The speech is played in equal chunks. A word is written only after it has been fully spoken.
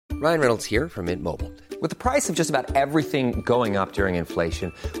Ryan Reynolds here from Mint Mobile. With the price of just about everything going up during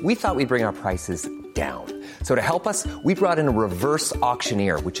inflation, we thought we'd bring our prices down. So to help us, we brought in a reverse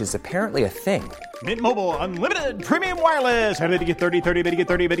auctioneer, which is apparently a thing. Mint Mobile Unlimited Premium Wireless. How to get 30, 30, bit to get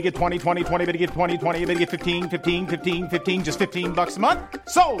 30, bit to get 20, 20, 20, bit to get 20, 20, bit to get 15, 15, 15, 15, just $15 a month?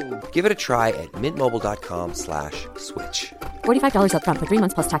 Sold! Give it a try at mintmobile.com/switch. $45 up front for 3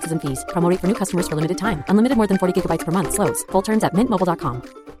 months plus taxes and fees. Promo rate for new customers for limited time. Unlimited more than 40 gigabytes per month. Slows full terms at mintmobile.com.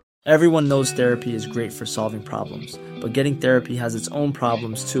 Everyone knows therapy is great for solving problems, but getting therapy has its own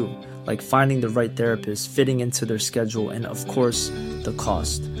problems too, like finding the right therapist, fitting into their schedule, and of course, the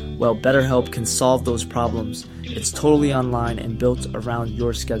cost. Well, BetterHelp can solve those problems. It's totally online and built around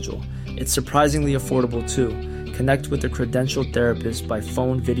your schedule. It's surprisingly affordable too. Connect with a credentialed therapist by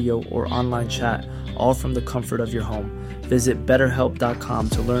phone, video, or online chat, all from the comfort of your home. Visit BetterHelp.com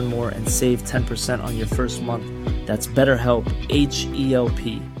to learn more and save 10% on your first month. That's BetterHelp,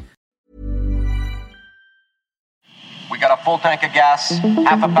 H-E-L-P. We got a full tank of gas,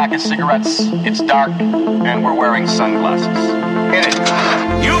 half a pack of cigarettes, it's dark, and we're wearing sunglasses. Hit it.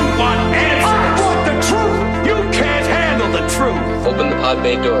 You want answers? I want the truth! You can't handle the truth! Open the pod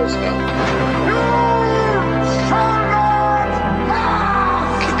bay doors now. You shall not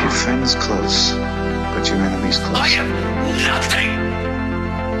pass! Keep your friends close, but your enemies close. I am nothing.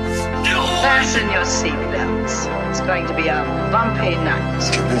 No. Fasten your seatbelts. It's going to be a bumpy night.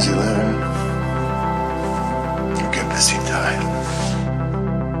 Get busy living. Get busy dying.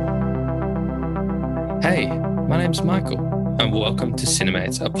 Hey, my name's Michael, and welcome to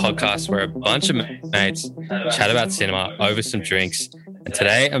Cinemates, a podcast where a bunch of mates chat about cinema over some drinks. And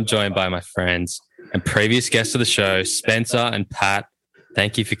today I'm joined by my friends and previous guests of the show, Spencer and Pat.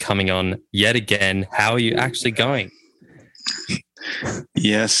 Thank you for coming on yet again. How are you actually going?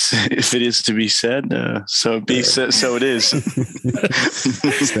 Yes, if it is to be said, so it is.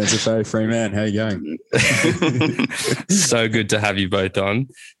 Spencer Faye, free man, how you going? So good to have you both on.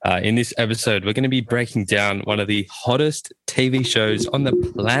 In this episode, we're going to be breaking down one of the hottest TV shows on the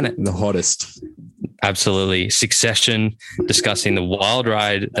planet. The hottest. Absolutely. Succession, discussing the wild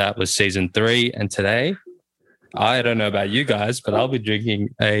ride that was season 3. And today, I don't know about you guys, but I'll be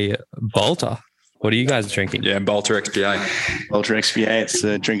drinking a Bolter. What are you guys drinking? Yeah, Bolter XPA. Bolter XPA, it's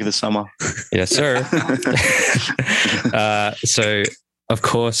the drink of the summer. Yes, sir. So, of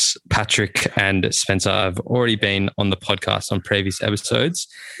course, Patrick and Spencer have already been on the podcast on previous episodes.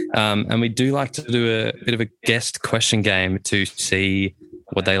 And we do like to do a bit of a guest question game to see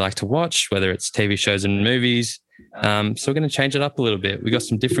what they like to watch, whether it's TV shows and movies. So we're going to change it up a little bit. We got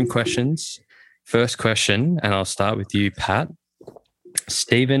some different questions. First question, and I'll start with you, Pat.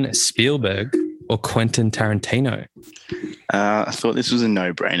 Steven Spielberg or Quentin Tarantino? I thought this was a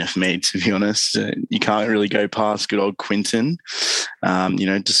no-brainer for me, to be honest. You can't really go past good old Quentin,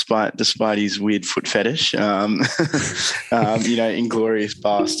 despite his weird foot fetish. Inglourious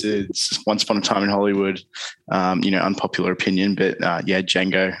Bastards, Once Upon a Time in Hollywood, unpopular opinion, but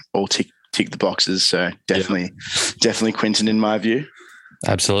Django all tick the boxes. So definitely Quentin in my view.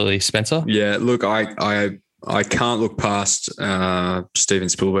 Absolutely. Spencer? Yeah, look, I can't look past Steven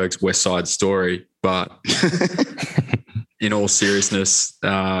Spielberg's West Side Story, but in all seriousness,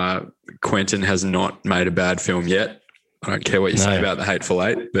 Quentin has not made a bad film yet. I don't care what you say about The Hateful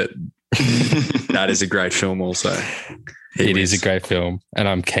Eight, but that is a great film also. It is a great film, and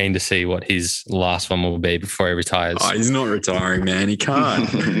I'm keen to see what his last one will be before he retires. Oh, he's not retiring, man. He can't.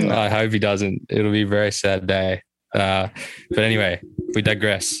 I hope he doesn't. It'll be a very sad day. But anyway, we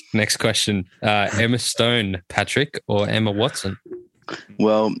digress. Next question. Emma Stone, Patrick, or Emma Watson?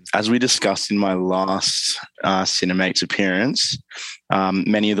 Well, as we discussed in my last Cinemates appearance,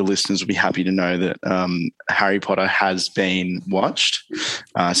 many of the listeners will be happy to know that Harry Potter has been watched.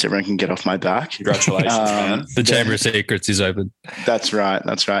 So everyone can get off my back. Congratulations, man. The Chamber of Secrets is open. That's right.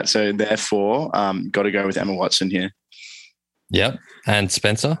 So therefore, got to go with Emma Watson here. Yep. And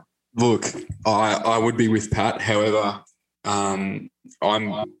Spencer? Look, I would be with Pat. However, La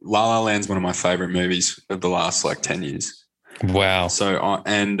La Land's one of my favorite movies of the last 10 years. Wow. So,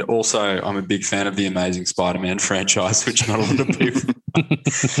 and also I'm a big fan of the Amazing Spider-Man franchise, which not a lot of people.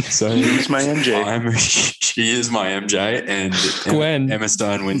 So she's my MJ. She is my MJ, and Gwen. Emma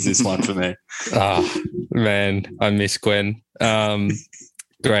Stone wins this one for me. Oh, man, I miss Gwen.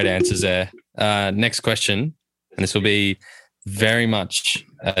 Great answers there. Next question, and this will be very much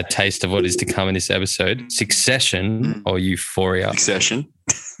a taste of what is to come in this episode. Succession or Euphoria? Succession.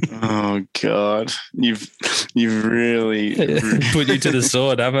 Oh God, you've really put you to the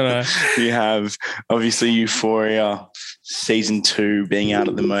sword, haven't I? You have. Obviously, Euphoria. season 2 being out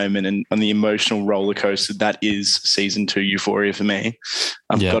at the moment and on the emotional roller coaster that is season 2 Euphoria for me.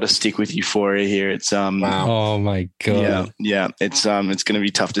 I've got to stick with Euphoria here. It's Oh my God. Yeah. It's going to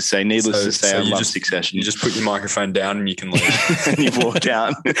be tough to say. Needless to say, I love Succession. You just put your microphone down and you can leave. And you walk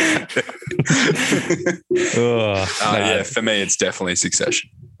out. For me, it's definitely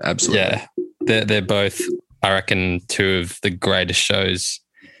Succession. Absolutely. Yeah. They're both, I reckon, 2 of the greatest shows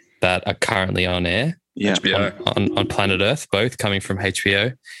that are currently on air. Yeah, on planet Earth, both coming from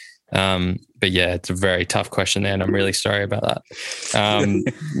HBO. But yeah, it's a very tough question there, and I'm really sorry about that.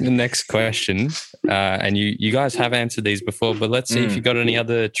 The next question, and you guys have answered these before, but let's see if you've got any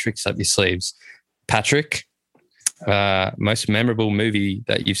other tricks up your sleeves. Patrick, most memorable movie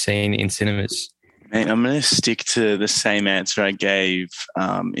that you've seen in cinemas? Mate, I'm going to stick to the same answer I gave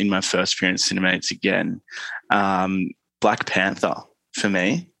in my first appearance in Cinemates again. Black Panther for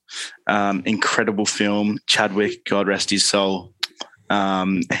me. Incredible film. Chadwick, God rest his soul.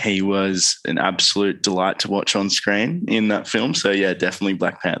 He was an absolute delight to watch on screen in that film. So yeah, definitely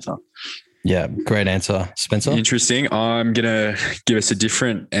Black Panther. Yeah, great answer. Spencer? Interesting. I'm going to give us a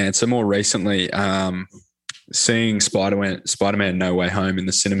different answer. More recently, seeing Spider-Man No Way Home in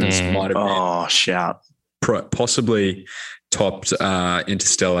the cinemas might have been possibly topped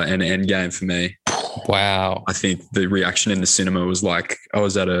Interstellar and Endgame for me. Wow. I think the reaction in the cinema was like I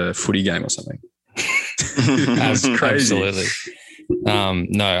was at a footy game or something. That's crazy. Absolutely.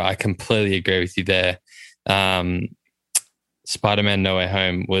 No, I completely agree with you there. Spider-Man No Way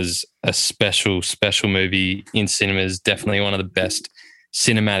Home was a special movie in cinemas. Definitely one of the best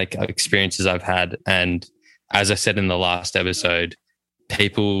cinematic experiences I've had. And as I said in the last episode,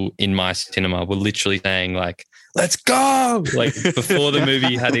 people in my cinema were literally saying like, let's go, like before the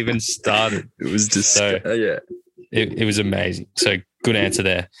movie had even started. It was just it was amazing. So good answer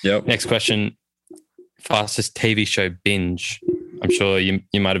there. Yep. Next question. Fastest TV show binge. I'm sure you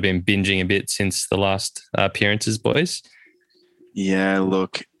might have been binging a bit since the last appearances, boys. Yeah,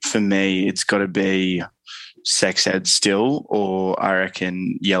 look, for me, it's got to be Sex Ed still, or I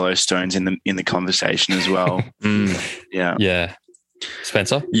reckon Yellowstone's in the conversation as well. Yeah.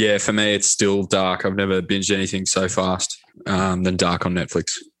 Spencer? Yeah, for me, it's still Dark. I've never binged anything so fast than Dark on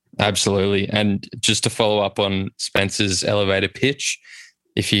Netflix. Absolutely. And just to follow up on Spencer's elevator pitch,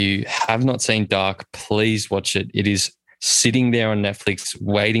 if you have not seen Dark, please watch it. It is sitting there on Netflix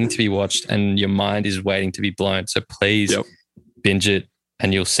waiting to be watched and your mind is waiting to be blown. So please binge it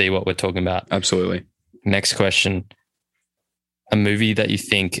and you'll see what we're talking about. Absolutely. Next question. A movie that you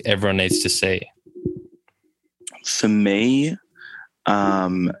think everyone needs to see? For me,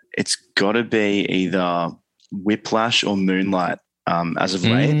 it's got to be either Whiplash or Moonlight as of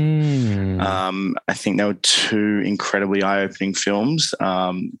late. I think they were 2 incredibly eye-opening films.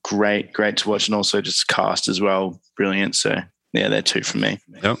 Great to watch, and also just cast as well. Brilliant. So, yeah, they're 2 for me.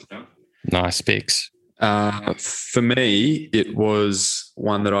 Yep. Nice picks. For me, it was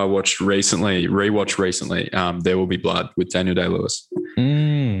one that I rewatched recently. There Will Be Blood with Daniel Day-Lewis.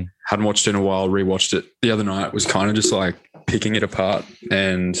 Hadn't watched it in a while, rewatched it the other night, was kind of just like picking it apart.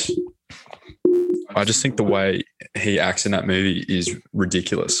 And I just think the way he acts in that movie is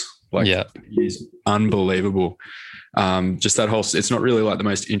ridiculous. Like, he's unbelievable. Just that whole, it's not really like the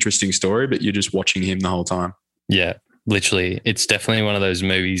most interesting story, but you're just watching him the whole time. Yeah, literally. It's definitely one of those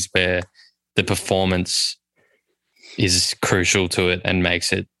movies where the performance is crucial to it and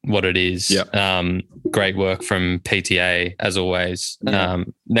makes it what it is. Great work from PTA as always.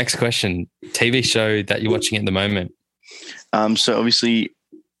 Next question, TV show that you're watching at the moment? So obviously,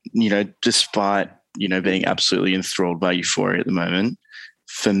 despite, being absolutely enthralled by Euphoria at the moment,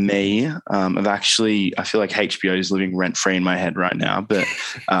 for me, I feel like HBO is living rent-free in my head right now, but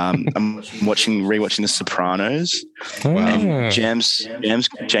I'm rewatching The Sopranos. And James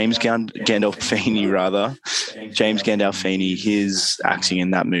Gandolfini, his acting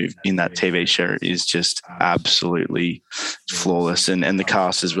in that TV show is just absolutely flawless, and the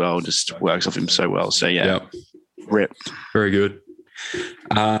cast as well just works off him so well. So rip. Very good.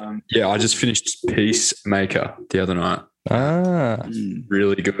 I just finished Peacemaker the other night.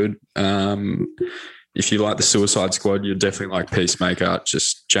 Really good. If you like the Suicide Squad, you'll definitely like Peacemaker.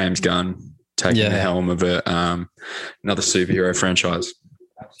 Just James Gunn taking the helm of it. Another superhero franchise.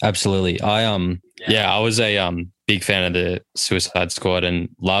 Absolutely. I was a big fan of the Suicide Squad and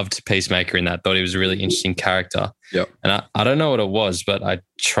loved Peacemaker in that. Thought he was a really interesting character. Yep. And I don't know what it was, but I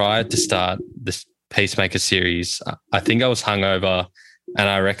tried to start this Peacemaker series. I think I was hungover and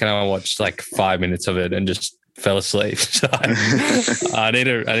I reckon I watched like 5 minutes of it and just fell asleep. So I need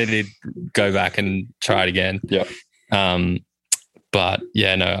to go back and try it again. Yeah. But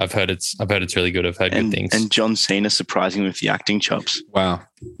yeah, no, I've heard it's really good. I've heard good things. And John Cena surprising with the acting chops. Wow.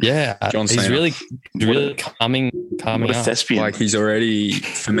 Yeah, John Cena. He's really coming What a up. thespian. Like he's already,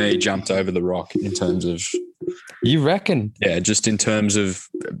 for me, jumped over the Rock in terms of. You reckon? Yeah, just in terms of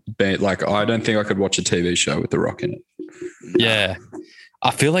like, I don't think I could watch a TV show with the Rock in it. Yeah,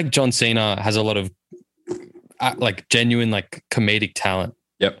 I feel like John Cena has a lot of like genuine like comedic talent.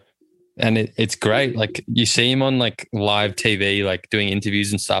 Yep. And it's great. Like you see him on like live TV, like doing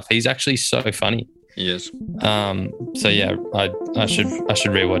interviews and stuff. He's actually so funny. He is. So yeah, I should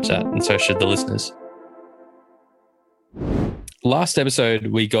rewatch that, and so should the listeners. Last episode,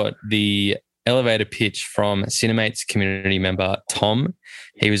 we got the elevator pitch from Cinemates community member Tom.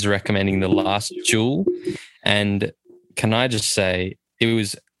 He was recommending The Last Duel, and can I just say it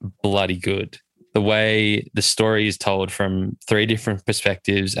was bloody good. The way the story is told from 3 different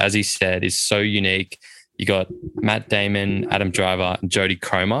perspectives, as he said, is so unique. You got Matt Damon, Adam Driver, and Jodie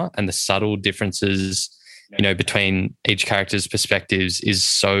Comer, and the subtle differences, between each character's perspectives is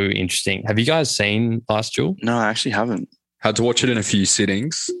so interesting. Have you guys seen Last Duel? No, I actually haven't. Had to watch it in a few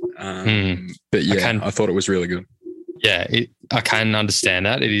sittings, but yeah, I thought it was really good. Yeah, I can understand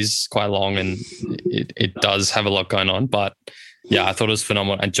that. It is quite long and it does have a lot going on, but yeah, I thought it was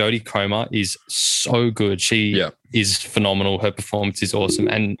phenomenal. And Jodie Comer is so good. She is phenomenal. Her performance is awesome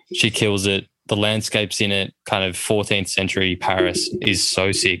and she kills it. The landscapes in it, kind of 14th century Paris, is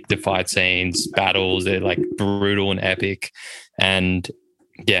so sick. The fight scenes, battles, they're like brutal and epic. And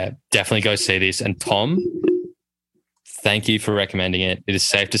yeah, definitely go see this. And Tom, thank you for recommending it. It is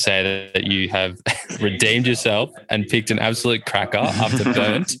safe to say that you have redeemed yourself and picked an absolute cracker after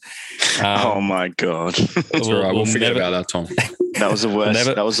Burnt. Oh my God. That's all right. We'll forget about that, Tom. That was the worst.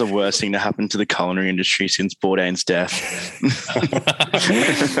 That was the worst thing to happen to the culinary industry since Bourdain's death.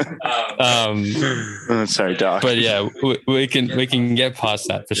 Sorry, dark. But yeah, we can get past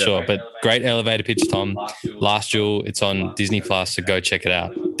that for sure. But great elevator pitch, Tom. Last Duel, it's on Disney Plus, so go check it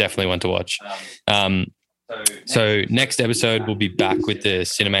out. Definitely one to watch. So next episode, we'll be back with the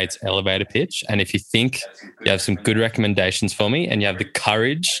Cinemates elevator pitch. And if you think you have some good recommendations for me and you have the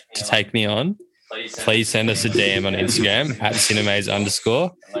courage to take me on, please send us a DM on Instagram @Cinemates_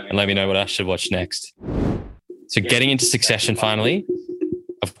 and let me know what I should watch next. So getting into Succession finally.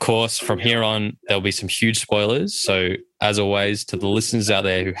 Of course, from here on, there'll be some huge spoilers. So as always, to the listeners out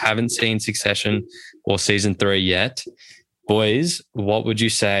there who haven't seen Succession or season 3 yet, boys, what would you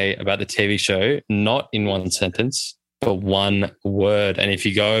say about the TV show? Not in one sentence, but one word. And if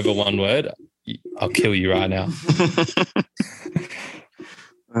you go over one word, I'll kill you right now.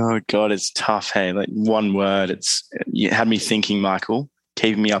 Oh God, it's tough. Hey, like one word. You had me thinking, Michael,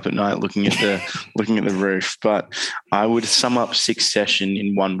 keeping me up at night, looking at the roof. But I would sum up Succession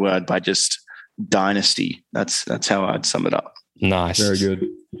in one word by just dynasty. That's how I'd sum it up. Nice, very good.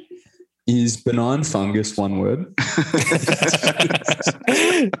 Is benign fungus one word?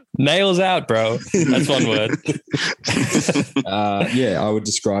 Nails out, bro. That's one word. Yeah, I would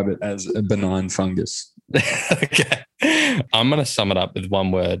describe it as a benign fungus. Okay. I'm going to sum it up with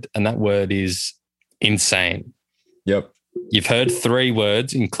one word, and that word is insane. Yep. You've heard 3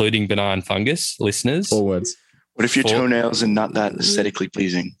 words, including benign fungus, listeners. 4 words. What if your toenails are not that aesthetically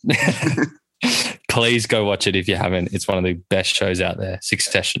pleasing? Please go watch it if you haven't. It's one of the best shows out there,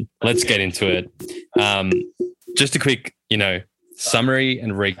 Succession. Let's get into it. Just a quick, summary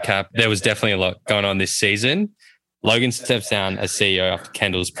and recap. There was definitely a lot going on this season. Logan steps down as CEO after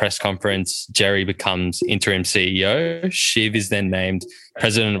Kendall's press conference. Jerry becomes interim CEO. Shiv is then named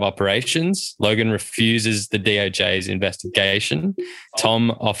president of operations. Logan refuses the DOJ's investigation.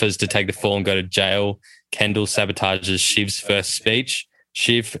 Tom offers to take the fall and go to jail. Kendall sabotages Shiv's first speech.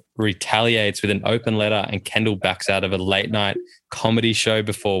 Shiv retaliates with an open letter and Kendall backs out of a late night comedy show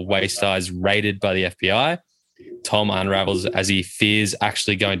before Waystar is raided by the FBI. Tom unravels as he fears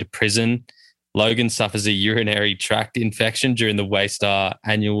actually going to prison. Logan suffers a urinary tract infection during the Waystar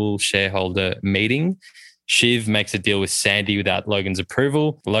annual shareholder meeting. Shiv makes a deal with Sandy without Logan's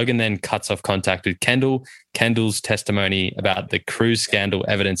approval. Logan then cuts off contact with Kendall. Kendall's testimony about the cruise scandal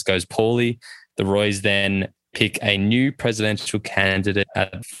evidence goes poorly. The Roys then pick a new presidential candidate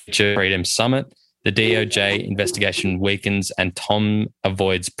at Future Freedom Summit. The DOJ investigation weakens and Tom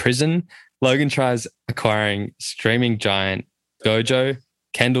avoids prison. Logan tries acquiring streaming giant Gojo.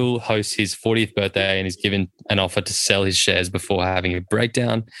 Kendall hosts his 40th birthday and is given an offer to sell his shares before having a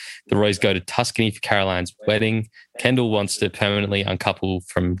breakdown. The Roys go to Tuscany for Caroline's wedding. Kendall wants to permanently uncouple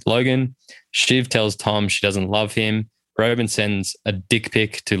from Logan. Shiv tells Tom she doesn't love him. Robin sends a dick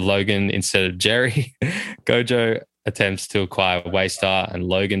pic to Logan instead of Jerry. Gojo attempts to acquire Waystar and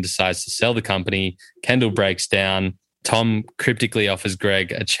Logan decides to sell the company. Kendall breaks down. Tom cryptically offers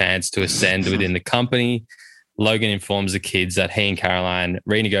Greg a chance to ascend within the company. Logan informs the kids that he and Caroline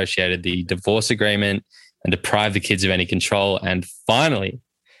renegotiated the divorce agreement and deprived the kids of any control. And finally,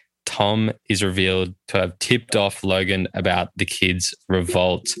 Tom is revealed to have tipped off Logan about the kids'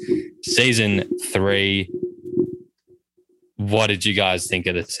 revolt. Season 3. What did you guys think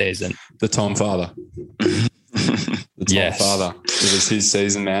of the season? The Tom father. The Tom father. It was his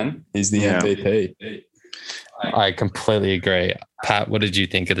season, man. He's the MVP. I completely agree. Pat, what did you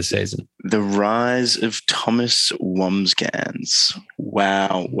think of the season? The rise of Thomas Wamsgans.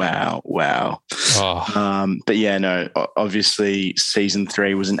 Wow. Oh. But yeah, no, obviously season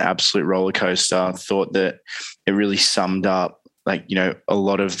 3 was an absolute roller coaster. I thought that it really summed up, like, you know, a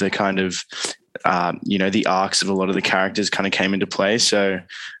lot of the kind of, you know, the arcs of a lot of the characters kind of came into play. So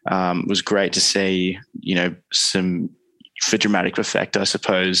it was great to see, you know, some, for dramatic effect, I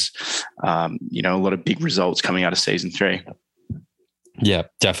suppose, you know, a lot of big results coming out of season 3. Yeah,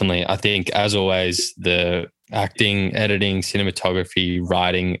 definitely. I think, as always, the acting, editing, cinematography,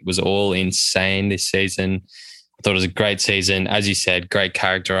 writing was all insane this season. I thought it was a great season. As you said, great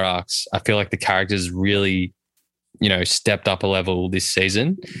character arcs. I feel like the characters really, you know, stepped up a level this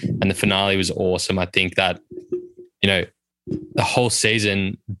season, and the finale was awesome. I think that, you know, the whole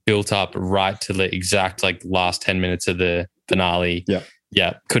season built up right to the exact like last 10 minutes of the finale.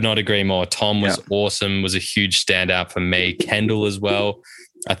 Yeah. Could not agree more. Tom was awesome, was a huge standout for me. Kendall as well.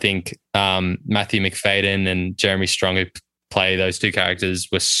 I think Matthew McFadden and Jeremy Strong, who play those two characters,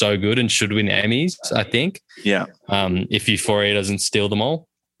 were so good and should win Emmys, I think. Yeah. If Euphoria doesn't steal them all.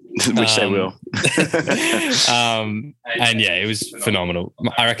 Which they will. And yeah, it was phenomenal.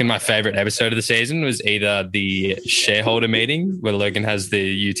 I reckon my favorite episode of the season was either the shareholder meeting where Logan has the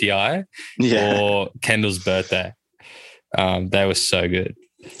UTI or Kendall's birthday. They were so good.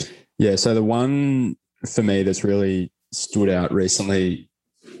 Yeah, so the one for me that's really stood out recently,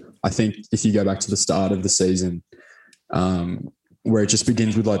 I think if you go back to the start of the season, where it just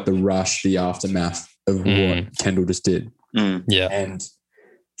begins with like the rush, the aftermath of what Kendall just did. Yeah. And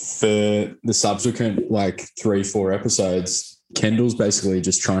for the subsequent like 3-4 episodes, Kendall's basically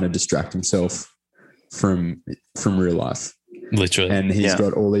just trying to distract himself from real life. Literally. And he's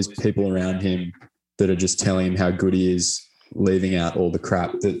got all these people around him that are just telling him how good he is, leaving out all the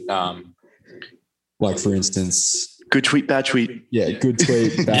crap that, like for instance, good tweet, bad tweet. Yeah, good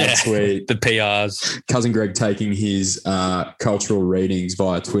tweet, bad tweet. The PRs. Cousin Greg taking his cultural readings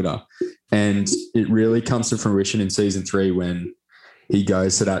via Twitter. And it really comes to fruition in season 3 when he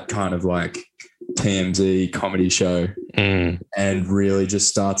goes to that kind of like TMZ comedy show and really just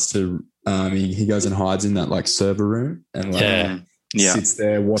starts to, he goes and hides in that like server room and like sits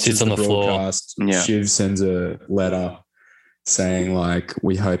there, watches the broadcast. Shiv sends a letter saying like,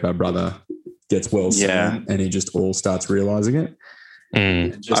 we hope our brother gets well soon, and he just all starts realizing it.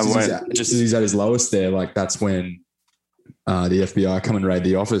 Just as he's at his lowest there, like that's when the FBI come and raid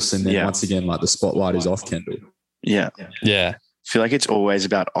the office, and then once again, like the spotlight is off Kendall. Yeah. I feel like it's always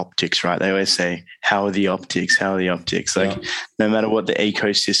about optics, right? They always say, how are the optics? How are the optics? Like no matter what the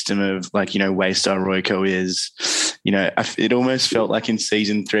ecosystem of like, you know, Waystar Royco is, you know, it almost felt like in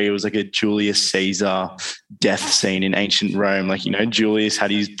season 3, it was like a Julius Caesar death scene in ancient Rome. Like, you know, Julius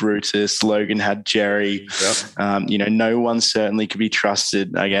had his Brutus, Logan had Jerry. You know, no one certainly could be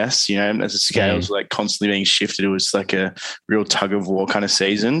trusted, I guess, you know, as the scales were like constantly being shifted. It was like a real tug of war kind of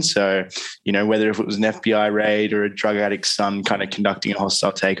season. So, you know, whether if it was an FBI raid or a drug addict's son kind of conducting a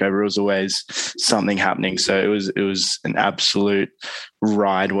hostile takeover, it was always something happening. So it was an absolute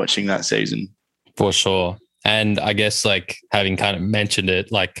ride watching that season. For sure. And I guess like having kind of mentioned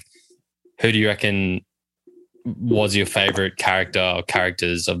it, like who do you reckon was your favorite character or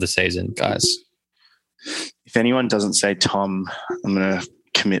characters of the season, guys? If anyone doesn't say Tom, I'm going to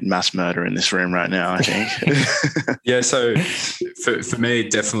commit mass murder in this room right now, I think. Yeah, so for me,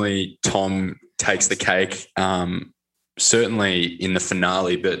 definitely Tom takes the cake, certainly in the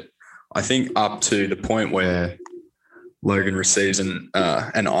finale, but I think up to the point where Logan receives an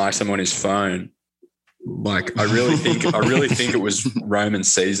item on his phone, like I really think it was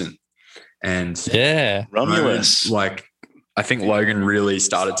Roman's season. And Romulus. Like I think Logan really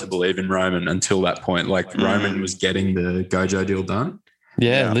started to believe in Roman until that point. Like Roman was getting the Gojo deal done.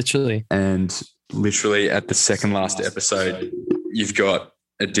 Yeah, literally. And literally at the second last episode, you've got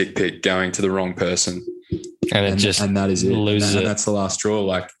a dick pic going to the wrong person. And that is it. Loses and that's the last straw.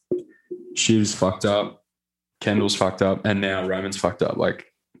 Like Shiv's fucked up, Kendall's fucked up, and now Roman's fucked up. Like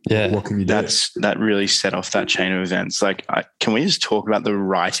Yeah. What can you do? That really set off that chain of events. Like, can we just talk about the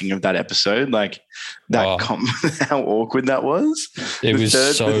writing of that episode? Like that, how awkward that was. It was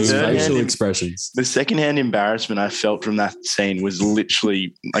facial expressions. The secondhand embarrassment I felt from that scene was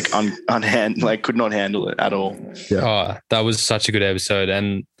literally like like could not handle it at all. Yeah. Oh, that was such a good episode.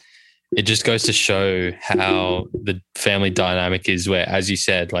 And it just goes to show how the family dynamic is where, as you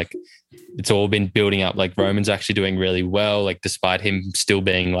said, like it's all been building up. Like Roman's actually doing really well, like despite him still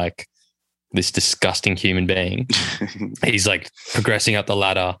being like this disgusting human being. He's like progressing up the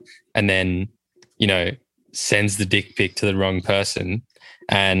ladder and then, you know, sends the dick pic to the wrong person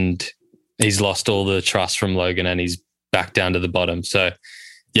and he's lost all the trust from Logan and he's back down to the bottom. So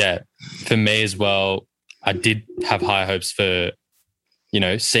yeah, for me as well, I did have high hopes for, you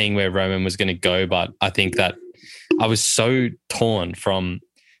know, seeing where Roman was going to go. But I think that I was so torn from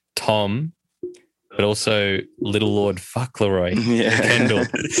Tom, but also Little Lord Fauntleroy, Kendall.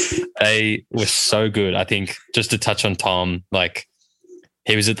 They were so good. I think just to touch on Tom, like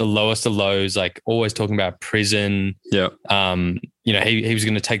he was at the lowest of lows, like always talking about prison. Yeah. You know, he was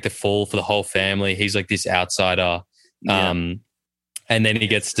going to take the fall for the whole family. He's like this outsider. And then he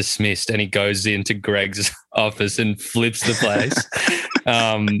gets dismissed and he goes into Greg's office and flips the place.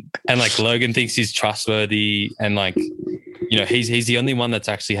 And like Logan thinks he's trustworthy and like, you know, he's the only one that's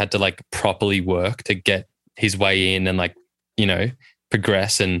actually had to like properly work to get his way in and like, you know,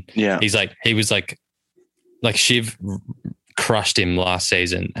 progress. And he's like, he was like Shiv crushed him last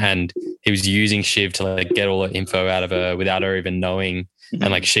season and he was using Shiv to like get all the info out of her without her even knowing. Mm-hmm.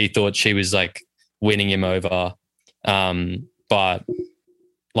 And like, she thought she was like winning him over. But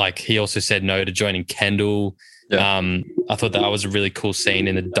like he also said no to joining Kendall. Yeah. I thought that was a really cool scene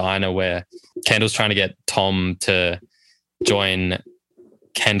in the diner where Kendall's trying to get Tom to join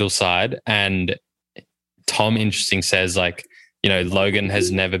Kendall's side. And Tom, interesting, says like, you know, Logan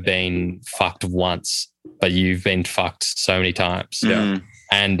has never been fucked once, but you've been fucked so many times. Yeah.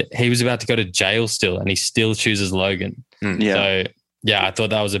 And he was about to go to jail still and he still chooses Logan. Yeah. So yeah, I thought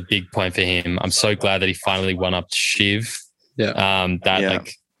that was a big point for him. I'm so glad that he finally won up to Shiv. Yeah.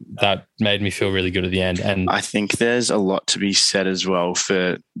 That made me feel really good at the end. And I think there's a lot to be said as well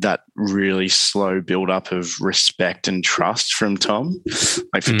for that really slow build up of respect and trust from Tom.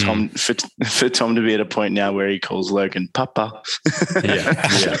 Like for Tom to be at a point now where he calls Logan Papa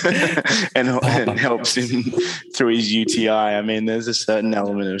and helps him through his UTI. I mean, there's a certain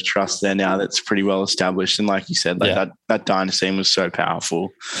element of trust there now that's pretty well established. And like you said, like that diner scene was so powerful.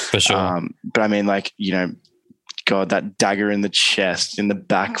 For sure. But I mean, like, you know, God, that dagger in the chest, in the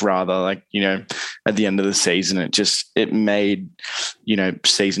back rather, like, you know, at the end of the season, it made, you know,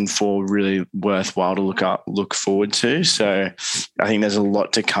 season 4 really worthwhile to look forward to. So I think there's a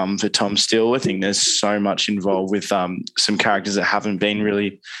lot to come for Tom still. I think there's so much involved with some characters that haven't been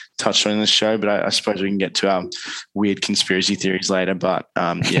really touched on in the show, but I suppose we can get to our weird conspiracy theories later. But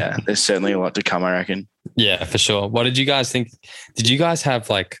yeah, there's certainly a lot to come, I reckon. Yeah, for sure. What did you guys think? Did you guys have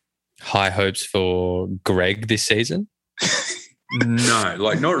like high hopes for Greg this season? No,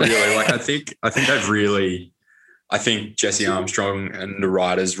 like not really. Like I think they've really, I think Jesse Armstrong and the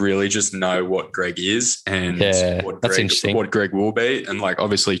writers really just know what Greg is and what Greg will be. And like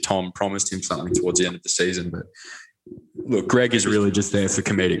obviously Tom promised him something towards the end of the season, but look, Greg is really just there for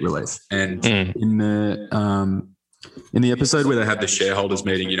comedic relief. And in the episode where they have the shareholders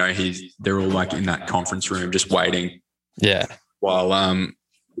meeting, you know, they're all like in that conference room just waiting. Yeah. While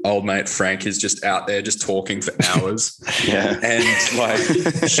old mate Frank is just out there just talking for hours. Yeah. And like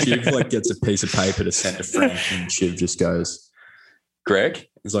Shiv like gets a piece of paper to send to Frank and Shiv just goes, Greg?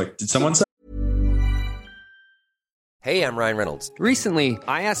 He's like, did someone say? Hey, I'm Ryan Reynolds. Recently,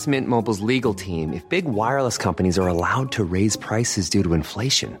 I asked Mint Mobile's legal team if big wireless companies are allowed to raise prices due to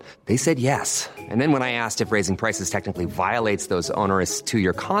inflation. They said yes. And then when I asked if raising prices technically violates those onerous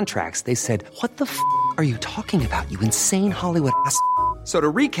 2-year contracts, they said, what the f*** are you talking about, you insane Hollywood ass f- So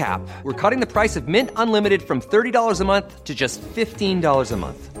to recap, we're cutting the price of Mint Unlimited from $30 a month to just $15 a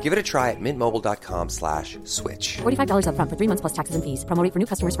month. Give it a try at mintmobile.com/switch. $45 up front for 3 months plus taxes and fees. Promo rate for new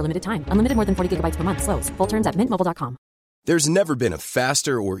customers for limited time. Unlimited more than 40 gigabytes per month. Slows full terms at mintmobile.com. There's never been a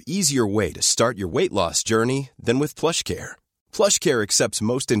faster or easier way to start your weight loss journey than with PlushCare. PlushCare accepts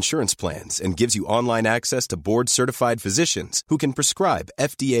most insurance plans and gives you online access to board-certified physicians who can prescribe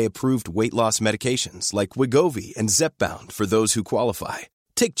FDA-approved weight loss medications like Wegovy and Zepbound for those who qualify.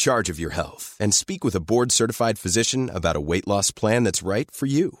 Take charge of your health and speak with a board-certified physician about a weight loss plan that's right for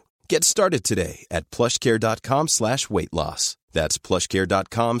you. Get started today at plushcare.com/weight-loss. That's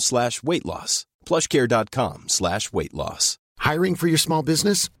plushcare.com/weight-loss. plushcare.com/weight-loss. Hiring for your small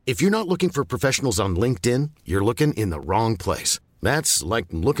business? If you're not looking for professionals on LinkedIn, you're looking in the wrong place. That's like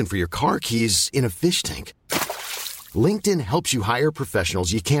looking for your car keys in a fish tank. LinkedIn helps you hire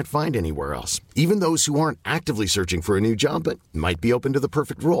professionals you can't find anywhere else, even those who aren't actively searching for a new job but might be open to the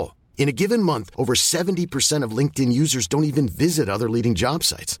perfect role. In a given month, over 70% of LinkedIn users don't even visit other leading job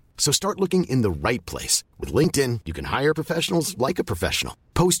sites. So start looking in the right place. With LinkedIn, you can hire professionals like a professional.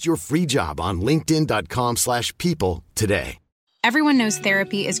 Post your free job on linkedin.com/people today. Everyone knows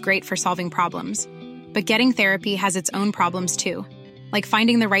therapy is great for solving problems, but getting therapy has its own problems too, like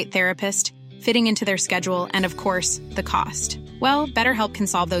finding the right therapist, fitting into their schedule, and of course, the cost. Well, BetterHelp can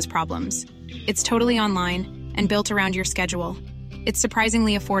solve those problems. It's totally online and built around your schedule. It's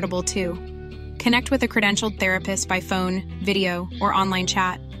surprisingly affordable too. Connect with a credentialed therapist by phone, video, or online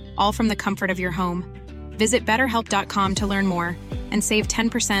chat, all from the comfort of your home. Visit BetterHelp.com to learn more and save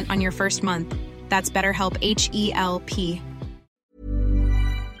 10% on your first month. That's BetterHelp, H-E-L-P.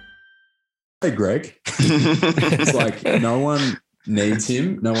 Hey, Greg. It's like no one needs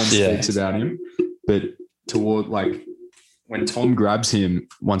him. No one speaks about him. But toward like when Tom grabs him,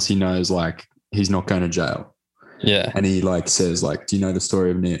 once he knows like he's not going to jail. Yeah. And he like says like, do you know the story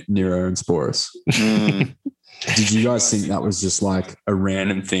of Nero and Sporus? Did you guys think that was just like a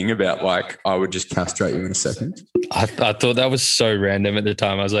random thing about like, I would just castrate you in a second? I thought that was so random at the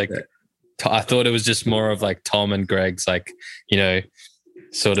time. I was like, I thought it was just more of like Tom and Greg's like, you know,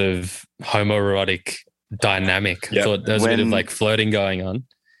 sort of homoerotic dynamic. I thought there was a bit of like flirting going on.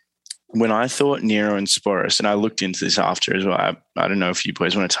 When I thought Nero and Sporus, and I looked into this after as well, I don't know if you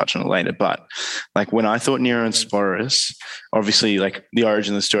boys want to touch on it later, but like when I thought Nero and Sporus, obviously like the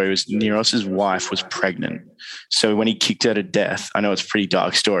origin of the story was Neros' wife was pregnant. So when he kicked her to death, I know it's a pretty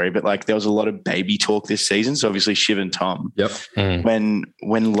dark story, but like there was a lot of baby talk this season. So obviously Shiv and Tom. Yep. When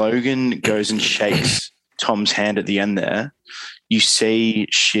Logan goes and shakes Tom's hand at the end there, you see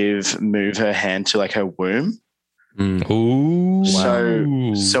Shiv move her hand to like her womb. Ooh,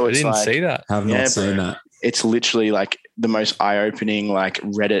 so it's I didn't like, see that. Have not seen that. It's literally like the most eye-opening like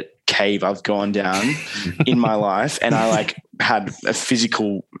Reddit cave I've gone down in my life, and I like had a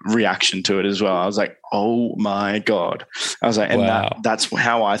physical reaction to it as well. I was like, oh my God. I was like, and that's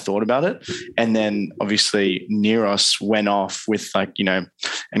how I thought about it. And then obviously Neros went off with like, you know,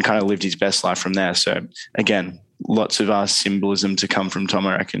 and kind of lived his best life from there. So again, lots of symbolism to come from Tom,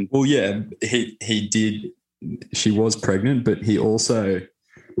 I reckon. Well, yeah, he did. She was pregnant, but he also,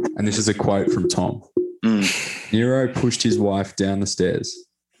 and this is a quote from Tom, Nero pushed his wife down the stairs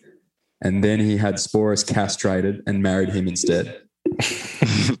and then he had Sporus castrated and married him instead.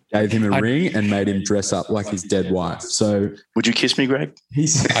 Gave him a ring and made him dress up like his dead wife. So would you kiss me, Greg?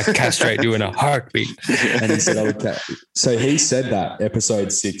 I castrate you in a heartbeat. And he said, I would so he said that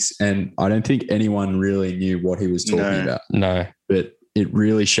episode 6, and I don't think anyone really knew what he was talking about. No. But it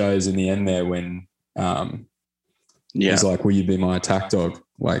really shows in the end there when he's like, will you be my attack dog?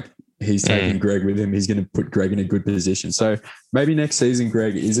 Like he's taking Greg with him. He's going to put Greg in a good position. So maybe next season,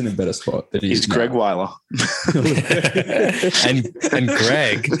 Greg is in a better spot. He's Greg Weiler. and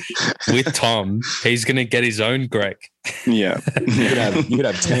Greg with Tom, he's going to get his own Greg. Yeah. You could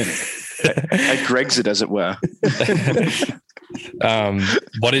have 10. A Greg's it, as it were.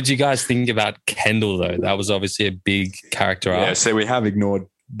 What did you guys think about Kendall though? That was obviously a big character arc. Yeah, so we have ignored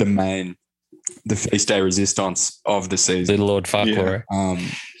the feast day resistance of the season. Little Lord Farquhar. Yeah.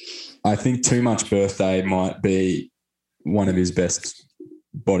 I think Too Much Birthday might be one of his best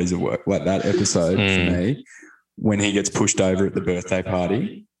bodies of work. Like that episode for me, when he gets pushed over at the birthday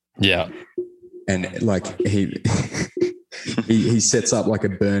party. Yeah. And like he sets up like a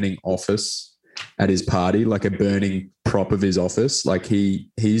burning office at his party, like a burning prop of his office. Like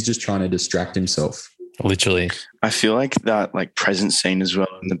he's just trying to distract himself. Literally. I feel like that like present scene as well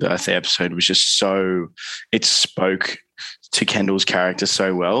in the birthday episode was just so, it spoke to Kendall's character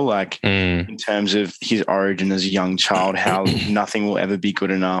so well, like in terms of his origin as a young child, how nothing will ever be good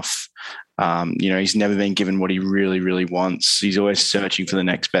enough. You know, he's never been given what he really, really wants. He's always searching for the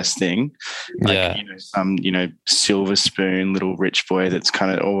next best thing. Like, you know, some, you know, silver spoon, little rich boy that's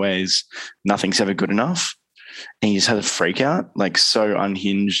kind of always, nothing's ever good enough. And he just had a freak out, like so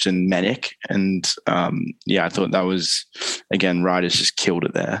unhinged and manic. And I thought that was, again, writers just killed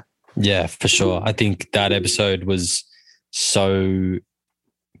it there. Yeah, for sure. I think that episode was so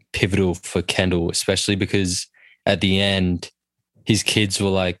pivotal for Kendall, especially because at the end, his kids were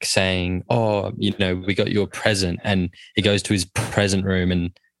like saying, oh, you know, we got you a present. And he goes to his present room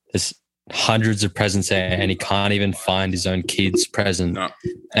and there's hundreds of presents there and he can't even find his own kid's present. No.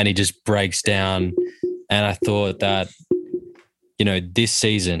 And he just breaks down. And I thought that, you know, this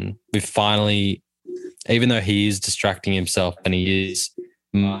season, we finally, even though he is distracting himself and he is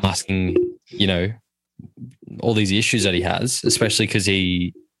masking, you know, all these issues that he has, especially because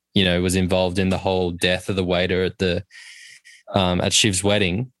he, you know, was involved in the whole death of the waiter at Shiv's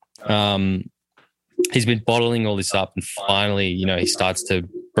wedding. He's been bottling all this up, and finally, you know, he starts to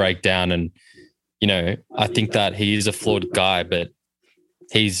break down. And, you know, I think that he is a flawed guy, but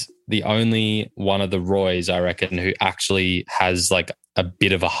he's the only one of the Roys, I reckon, who actually has like a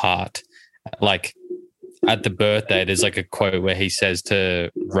bit of a heart. Like at the birthday, there's like a quote where he says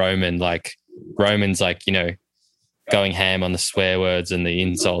to Roman, like, Roman's like, you know, going ham on the swear words and the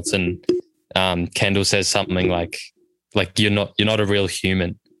insults, and Kendall says something like you're not a real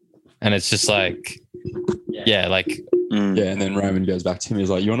human, and it's just like, yeah, like. Yeah, and then Roman goes back to him. He's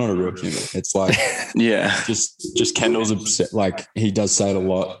like, "You're not a real human." It's like, yeah, just Kendall's upset. Like he does say it a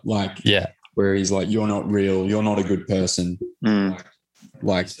lot. Like, yeah, where he's like, "You're not real. You're not a good person."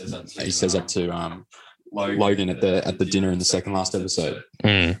 Like he says that to Logan at the dinner in the second last episode.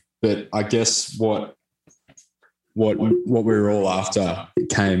 But I guess what we were all after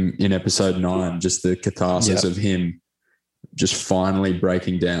came in episode 9, just the catharsis of him just finally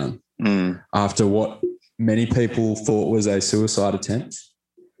breaking down after what many people thought was a suicide attempt.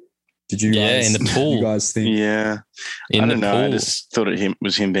 Did you guys? In the pool. You guys think? Yeah, I don't know. Pool. I just thought it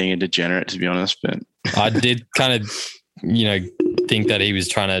was him being a degenerate, to be honest. But I did kind of, you know, think that he was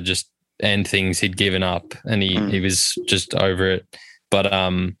trying to just end things. He'd given up, and he was just over it. But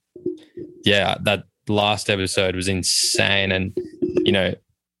yeah, that last episode was insane, and you know,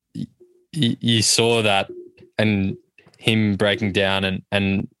 you saw that, and him breaking down,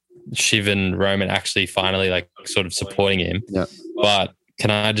 and Shiv and Roman actually finally like sort of supporting him. Yeah. But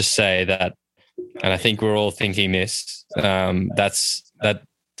can I just say that, and I think we're all thinking this, that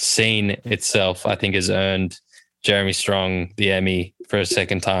scene itself, I think, has earned Jeremy Strong the Emmy for a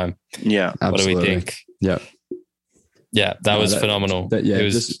second time. Yeah. What do we think? Yeah. Yeah, that was phenomenal. It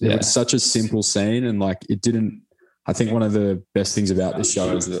was such a simple scene, and like it didn't. I think one of the best things about this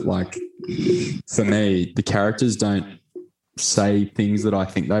show is that, like, for me, the characters don't say things that I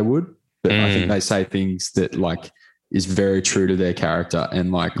think they would, but I think they say things that like is very true to their character.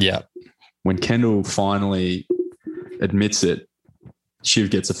 And like, when Kendall finally admits it, Shiv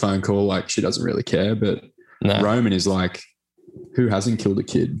gets a phone call, like she doesn't really care, but Roman is like, who hasn't killed a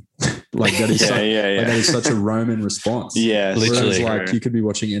kid? Like that is that is such a Roman response. Yeah, literally. Like you could be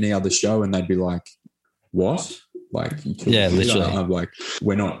watching any other show and they'd be like, what? Like you killed a kid? Literally. I'm like,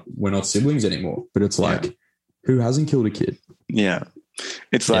 we're not siblings anymore. But it's like, who hasn't killed a kid? Yeah.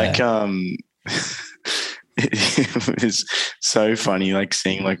 It's like it was so funny, like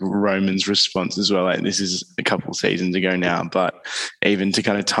seeing like Roman's response as well. Like this is a couple seasons ago now, but even to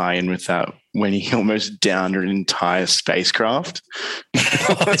kind of tie in with that, when he almost downed an entire spacecraft. He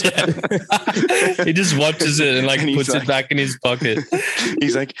just watches it and like puts it back in his pocket.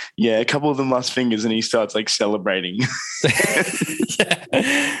 He's like, yeah, a couple of them lost fingers, and he starts like celebrating.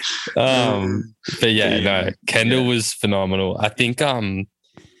 But Kendall was phenomenal. I think there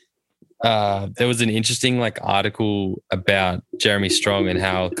was an interesting like article about Jeremy Strong and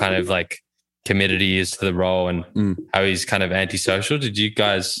how kind of like committed he is to the role and how he's kind of antisocial. Did you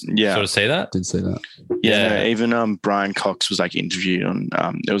guys sort of see that? Did see that. Yeah. No, even Brian Cox was like interviewed on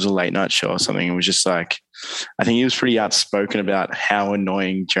it was a late night show or something. It was just like, I think he was pretty outspoken about how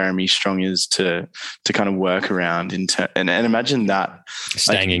annoying Jeremy Strong is to kind of work around and imagine that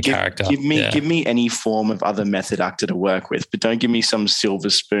staying in character. Give me any form of other method actor to work with, but don't give me some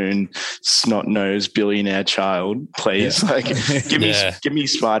silver spoon, snot nosed billionaire child, please. Yeah. Like give me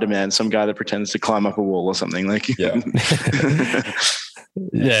Spider-Man, some guy that pretends to climb up a wall or something. Like I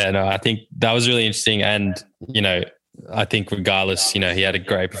think that was really interesting. And, you know, I think regardless, you know, he had a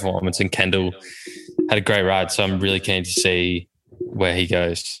great performance and Kendall had a great ride. So I'm really keen to see where he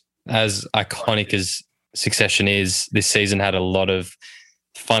goes. As iconic as Succession is, this season had a lot of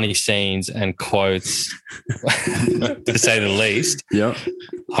funny scenes and quotes, to say the least. Yeah.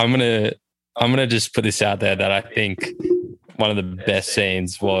 I'm gonna just put this out there that I think one of the best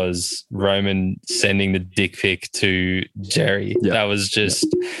scenes was Roman sending the dick pic to Jerry. Yep. That was just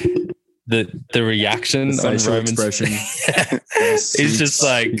the reaction on Roman's expression. He's just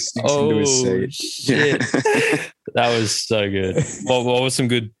like, oh shit. That was so good. What was some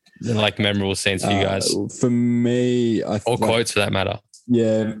good like memorable scenes for you guys? For me, quotes for that matter.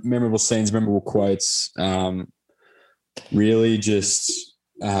 Yeah, memorable scenes, memorable quotes. Really just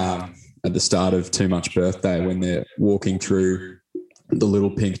at the start of Too Much Birthday when they're walking through the little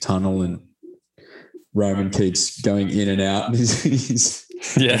pink tunnel and Roman keeps going in and out. And he's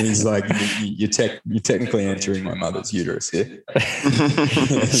like, you're technically entering my mother's uterus here.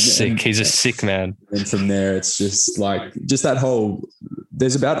 Sick. He's a sick man. And from there, it's just like, just that whole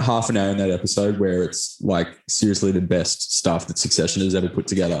there's about half an hour in that episode where it's like seriously the best stuff that Succession has ever put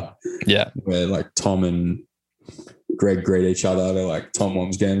together. Yeah. Where like Tom and Greg greet each other. They're like, Tom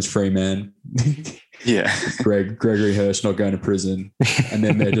Wamsgang's free man. Yeah. Gregory Hirsch not going to prison. And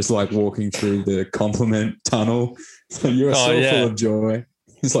then they're just like walking through the compliment tunnel. So you are full of joy.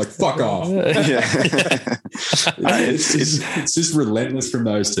 He's like, fuck off. It's just relentless from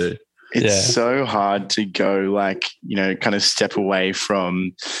those two. It's so hard to go like, kind of step away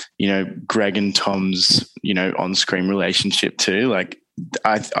from, Greg and Tom's, on-screen relationship too. Like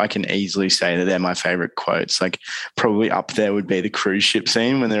I can easily say that they're my favorite quotes. Like probably up there would be the cruise ship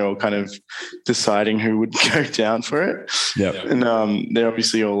scene when they're all kind of deciding who would go down for it. Yeah. And they're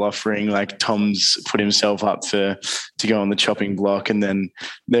obviously all offering, like Tom's put himself up to go on the chopping block, and then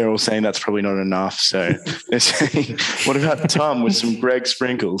they're all saying that's probably not enough. So they're saying, what about Tom with some Greg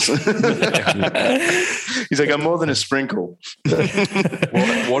sprinkles? He's like, I'm more than a sprinkle.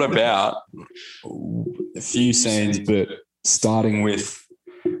 What about a few scenes, but starting with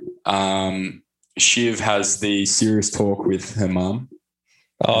Shiv has the serious talk with her mum.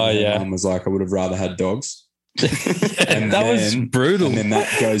 Oh, yeah. Her mum was like, I would have rather had dogs. And that was brutal. And then that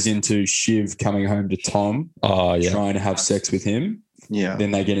goes into Shiv coming home to Tom, trying to have sex with him. Yeah.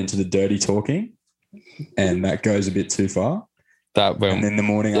 Then they get into the dirty talking, and that goes a bit too far. And then the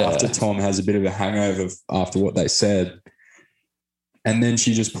morning after, Tom has a bit of a hangover after what they said. And then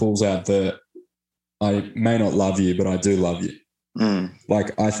she just pulls out I may not love you, but I do love you.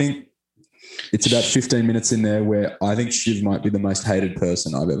 Like, I think it's about 15 minutes in there where I think Shiv might be the most hated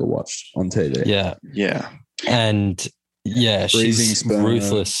person I've ever watched on TV. Yeah. Yeah. And she's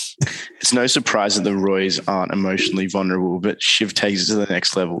ruthless. It's no surprise that the Roys aren't emotionally vulnerable, but Shiv takes it to the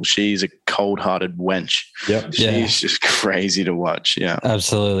next level. She's a cold-hearted wench. Yep. She's just crazy to watch. Yeah.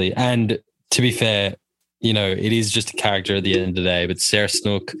 Absolutely. And to be fair, it is just a character at the end of the day, but Sarah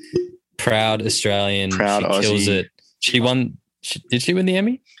Snook, proud Australian. Proud Aussie. She kills it. She won. Did she win the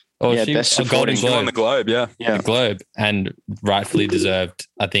Emmy? Or best Golden supporting. Globe. She won the Globe, yeah. The Globe, and rightfully deserved,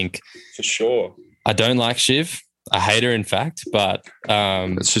 I think. For sure. I don't like Shiv. I hate her, in fact, but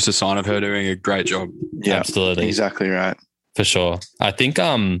it's just a sign of her doing a great job. Yeah, absolutely. Exactly right. For sure. I think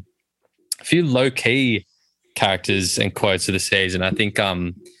a few low-key characters and quotes of the season. I think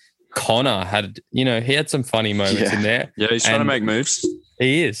Connor had, he had some funny moments in there. Yeah, he's trying to make moves.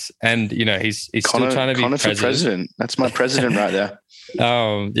 He is. And, he's Connor, still trying to be Connor president. for president. That's my president right there.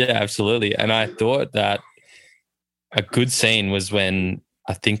 Yeah, absolutely. And I thought that a good scene was when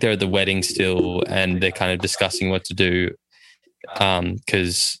I think they're at the wedding still and they're kind of discussing what to do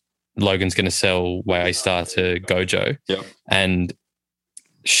because Logan's going to sell Waystar to Gojo. Yep. And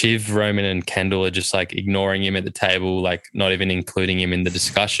Shiv, Roman and Kendall are just like ignoring him at the table, like not even including him in the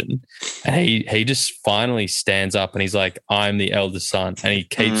discussion. And he just finally stands up and he's like, I'm the eldest son. And he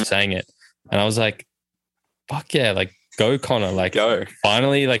keeps saying it. And I was like, fuck yeah, like go Connor, like go.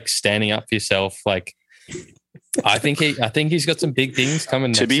 Finally like standing up for yourself. Like I think he's got some big things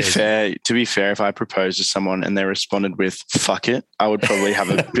coming. To be fair, if I proposed to someone and they responded with "fuck it," I would probably have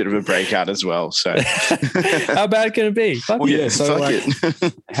a bit of a breakout as well. So, how bad can it be? Fuck so fuck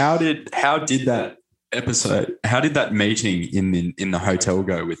it. how did that episode? How did that meeting in the hotel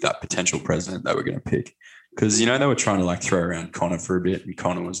go with that potential president they were going to pick? Because they were trying to like throw around Connor for a bit, and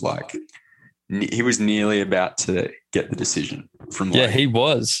Connor was like, he was nearly about to get the decision from. Yeah, he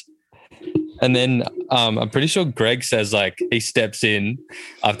was. And then I'm pretty sure Greg says like he steps in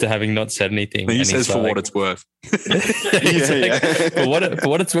after having not said anything. He says for what it's worth. For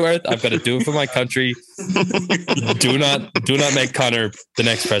what it's worth, I've got to do it for my country. Do not make Connor the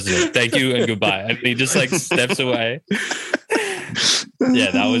next president. Thank you and goodbye. And he just like steps away.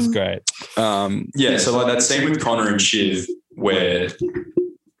 Yeah, that was great. So like that scene with Connor and Shiv where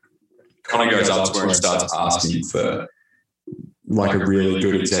Connor goes up to her and starts asking for like a really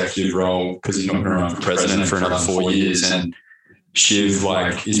good executive role because he's not going to run for president for another 4 years, and Shiv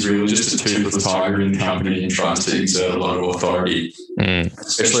like is really just a toothless tiger in the company and tries to exert a lot of authority,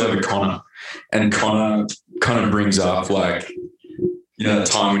 especially over Connor. And Connor kind of brings up like, that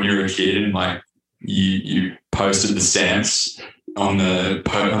time when you were a kid and like you posted the stamps on the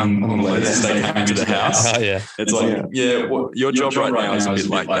letters as they came to the house. Oh yeah, it's like your job right now is a bit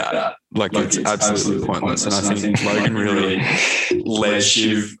like that. Like it's absolutely pointless. And I think Logan really led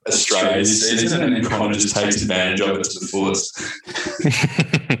Shiv astray this season, and Connor just takes advantage of it to the fullest.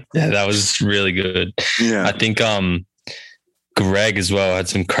 Yeah, that was really good. Yeah, I think Greg as well had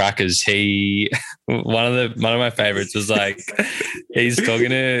some crackers. One of my favorites was like he's talking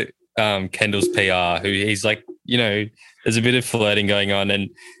to Kendall's PR, who he's like, there's a bit of flirting going on,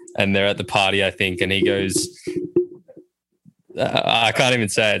 and they're at the party, I think, and he goes, I can't even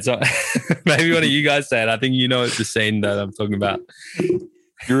say it. So maybe one of you guys say it. I think you know it's the scene that I'm talking about.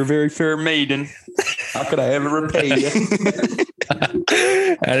 You're a very fair maiden. How could I ever repay you?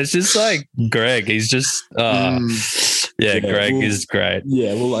 And it's just like Greg. He's just, Greg is great.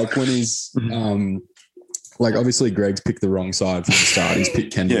 Yeah, well, like when he's, like obviously Greg's picked the wrong side from the start. He's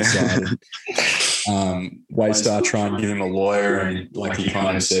picked Kendall's side. Waystar try and give him a lawyer, and like he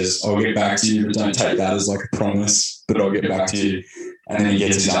kind of says, "I'll get back to you, but don't take that as like a promise, but I'll get back to you." And then he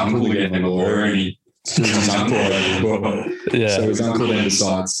gets his uncle to get him a lawyer, and he screws his uncle over as well. Yeah. So his uncle then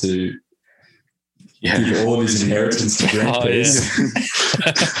decides to give all of his inheritance to Greenpeace.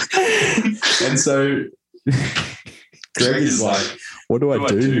 And so Greg is like, "What do I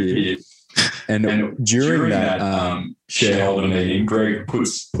do here?" And during that shareholder meeting, Greg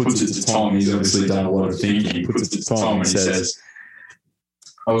puts it to Tom. He's obviously done a lot of thinking. He puts it to Tom and he says,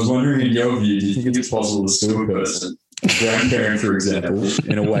 "I was wondering, in your view, do you think it's possible to sue a person, a grandparent, for example,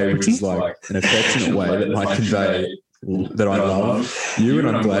 in a way which is like an affectionate way that might convey that I love you and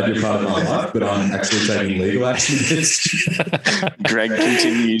I'm glad you're part of my life, but I'm actually taking legal action against you?" Greg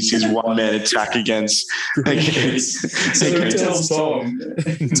continues his one-man attack against So he tells Tom.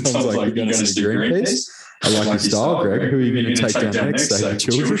 Tom's like, "You're going to sue Greenpeace? I like your style, Greg. Who are you going to take down next? Save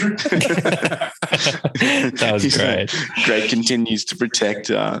children?" That was great. Greg continues to protect,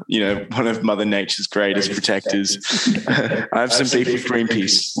 one of Mother Nature's greatest protectors. I have some beef with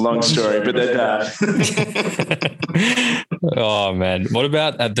Greenpeace. Long story, but they're bad. Oh, man. What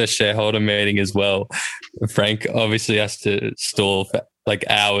about at the shareholder meeting as well? Frank obviously has to stall for like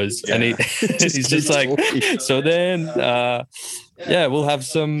hours, and he's just like, "So then, we'll have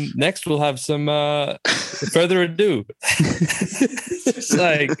some further ado." It's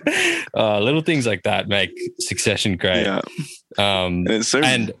like little things like that make Succession great. Yeah. And it's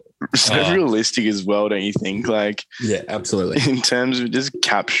so realistic as well, don't you think? Like, yeah, absolutely. In terms of just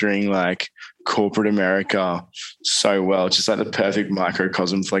capturing like corporate America so well, just like the perfect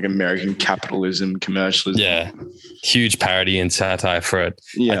microcosm for like American capitalism, commercialism. Yeah, huge parody and satire for it.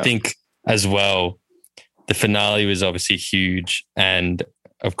 Yeah. I think as well, the finale was obviously huge, and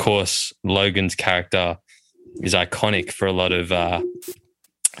of course, Logan's character is iconic for a lot of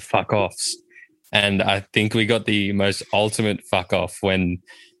fuck offs. And I think we got the most ultimate fuck off when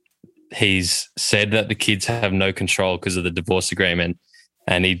he's said that the kids have no control because of the divorce agreement.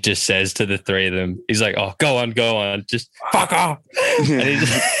 And he just says to the three of them, he's like, "Oh, go on, just fuck off." And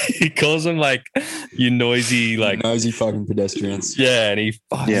he calls them like, "You noisy fucking pedestrians." Yeah, and he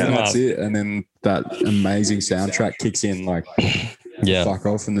fucks them that's up. it. And then that amazing soundtrack kicks in, like, fuck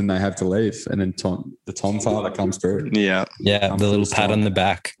off, and then they have to leave. And then the Tom father comes through. Yeah, the little pat on the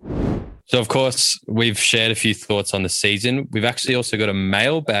back. So, of course, we've shared a few thoughts on the season. We've actually also got a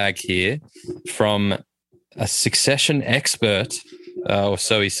mailbag here from a Succession expert, or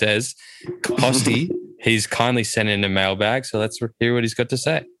so he says, Costy. He's kindly sent in a mailbag, so let's hear what he's got to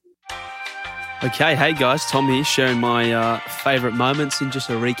say. Okay, hey guys, Tom here, sharing my favourite moments in just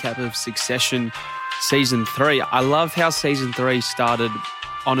a recap of Succession Season 3. I love how Season 3 started,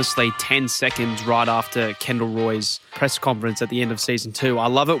 honestly, 10 seconds right after Kendall Roy's press conference at the end of Season 2. I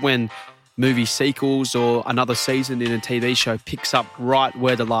love it when movie sequels or another season in a TV show picks up right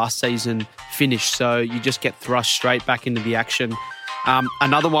where the last season finished, so you just get thrust straight back into the action.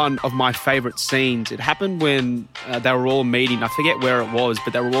 Another one of my favourite scenes, it happened when they were all meeting. I forget where it was,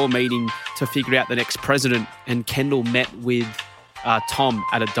 but they were all meeting to figure out the next president, and Kendall met with Tom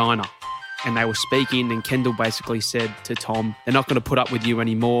at a diner. And they were speaking, and Kendall basically said to Tom, "They're not going to put up with you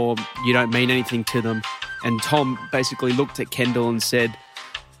anymore. You don't mean anything to them." And Tom basically looked at Kendall and said,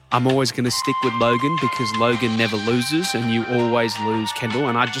 "I'm always going to stick with Logan because Logan never loses and you always lose, Kendall."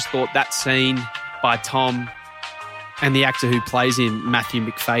 And I just thought that scene by Tom and the actor who plays him, Matthew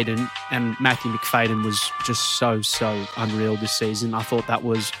Macfadyen, and Matthew Macfadyen was just so unreal this season. I thought that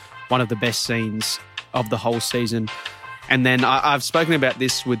was one of the best scenes of the whole season. And then I've spoken about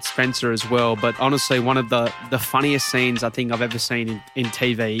this with Spencer as well, but honestly, one of the funniest scenes I think I've ever seen in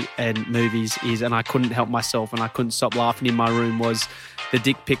TV and movies is, and I couldn't help myself and I couldn't stop laughing in my room, was the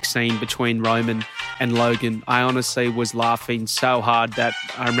dick pic scene between Roman and Logan. I honestly was laughing so hard that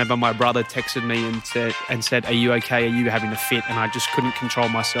I remember my brother texted me and said, "Are you okay? Are you having a fit?" And I just couldn't control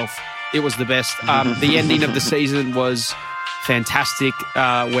myself. It was the best. The ending of the season was fantastic,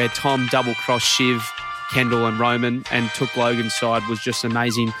 where Tom double-crossed Shiv, Kendall and Roman and took Logan's side, was just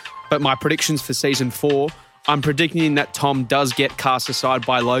amazing. But my predictions for Season 4, I'm predicting that Tom does get cast aside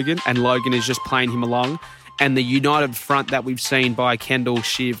by Logan and Logan is just playing him along. And the united front that we've seen by Kendall,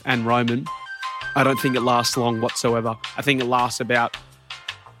 Shiv and Roman, I don't think it lasts long whatsoever. I think it lasts about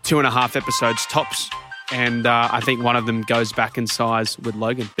 2.5 episodes tops. and I think one of them goes back in size with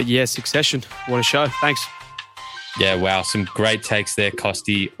Logan. But yeah, Succession, what a show. Thanks. Yeah, wow. Some great takes there,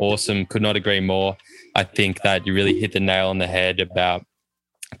 Costy. Awesome. Could not agree more. I think that you really hit the nail on the head about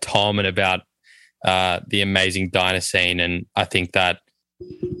Tom and about the amazing diner scene. And I think that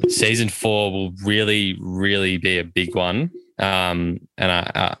season 4 will really, really be a big one. And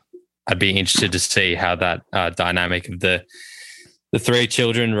I'd be interested to see how that dynamic of the 3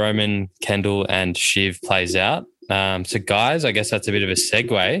 children, Roman, Kendall, and Shiv, plays out. So, guys, I guess that's a bit of a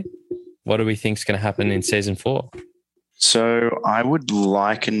segue. What do we think is going to happen in season 4? So I would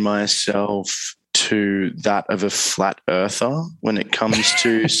liken myself to that of a flat earther when it comes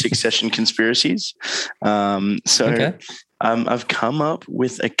to Succession conspiracies. I've come up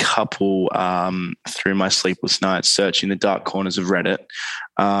with a couple through my sleepless nights searching the dark corners of Reddit.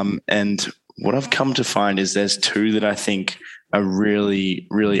 And what I've come to find is there's 2 that I think are really,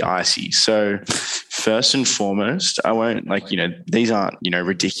 really icy. So first and foremost, I won't these aren't,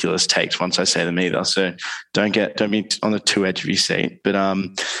 ridiculous takes once I say them either. So don't be on the too edge of your seat. But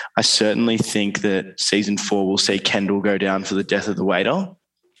I certainly think that season 4 will see Kendall go down for the death of the waiter.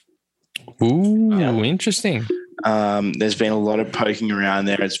 Ooh, interesting. There's been a lot of poking around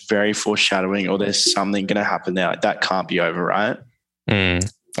there. It's very foreshadowing, or there's something going to happen there. That can't be over, right? I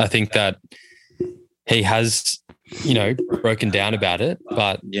think that he has, broken down about it,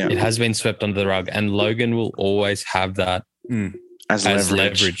 but it has been swept under the rug, and Logan will always have that as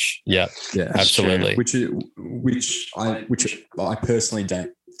leverage. Yeah, absolutely. Which I personally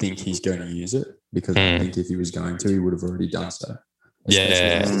don't think he's going to use it, because I think if he was going to, he would have already done so.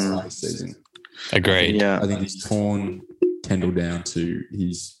 Last season. Agreed. I think he's torn Kendall down to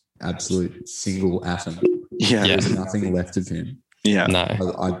his absolute single atom. Yeah, there's nothing left of him. Yeah,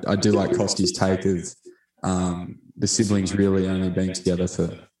 no. I do like Costy's take of the siblings really only being together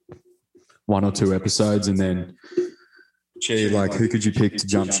for 1 or 2 episodes, and then, who could you pick to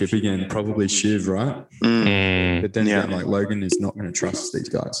jump ship again? Probably Shiv, right? But then again, Logan is not going to trust these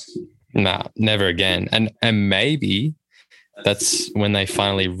guys. Nah, never again. And maybe that's when they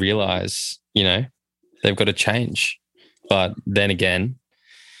finally realize, they've got to change. But then again,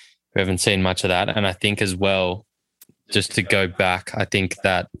 we haven't seen much of that. And I think as well, just to go back, I think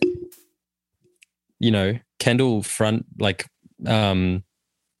that, Kendall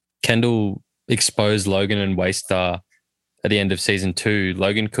Kendall exposed Logan and Waystar at the end of season 2.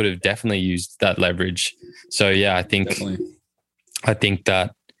 Logan could have definitely used that leverage. So yeah, I think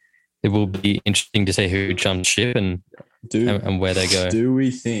that it will be interesting to see who jumps ship and where they go. Do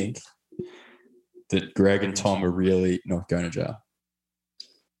we think that Greg and Tom are really not going to jail?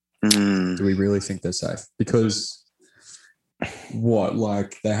 Do we really think they're safe? Because they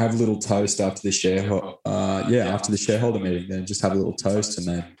have a little toast after the shareholder meeting. They just have a little toast,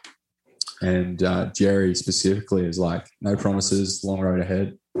 and Jerry specifically is like, no promises, long road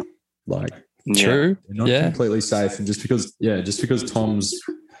ahead. True, they're not completely safe. And just because Tom's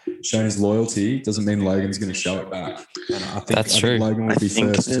shown his loyalty doesn't mean Logan's going to show it back. And I think true. Logan will be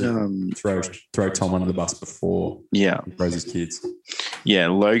first to throw Tom under the bus before he throws his kids. Yeah,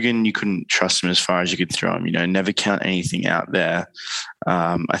 Logan, you couldn't trust him as far as you could throw him. Never count anything out there.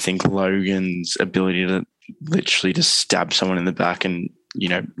 I think Logan's ability to literally just stab someone in the back and,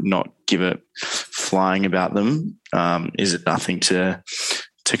 not give a flying about them is nothing to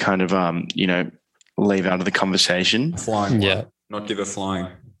kind of, leave out of the conversation. Flying, not give a flying.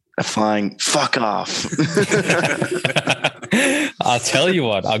 A flying fuck off. I'll tell you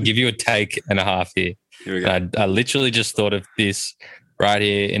what, I'll give you a take and a half here. Here we go. I literally just thought of this right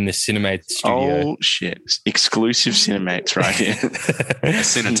here in the Cinemate studio. Oh, shit. Exclusive Cinemates right here. A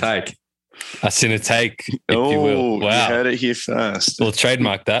Cinetake. A Cinetake, if you will. Wow. You heard it here first. We'll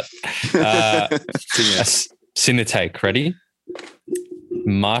trademark that. Cinetake, ready?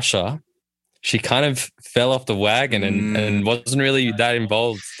 Marsha, she kind of fell off the wagon and wasn't really that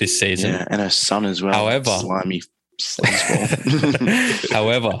involved this season. Yeah, and her son as well. However, slimy sleazeball.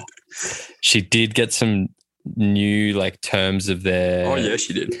 However, she did get some new terms of their. Oh yeah,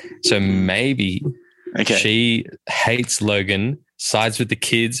 she did. So maybe she hates Logan, sides with the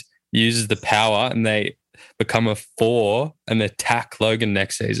kids, uses the power, and they become a 4 and attack Logan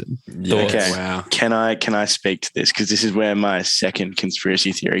next season. Yeah. Okay. Wow. Can I speak to this? Because this is where my second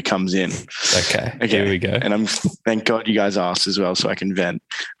conspiracy theory comes in. Okay. Here we go. And thank God you guys asked as well, so I can vent.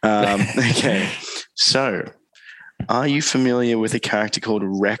 Okay. So, are you familiar with a character called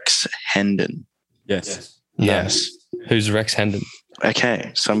Rex Hendon? Yes. Yes. Who's Rex Hendon?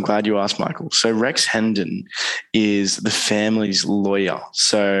 Okay, so I'm glad you asked, Michael. So Rex Hendon is the family's lawyer.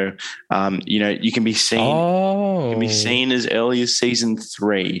 So, you can be seen. You can be seen as early as season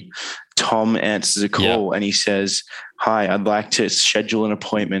 3 Tom answers a call and he says, "Hi, I'd like to schedule an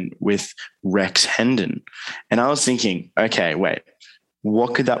appointment with Rex Hendon." And I was thinking, okay, wait,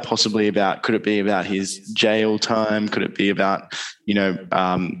 what could that possibly be about? Could it be about his jail time? Could it be about,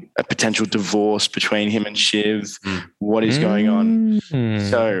 a potential divorce between him and Shiv? What is going on?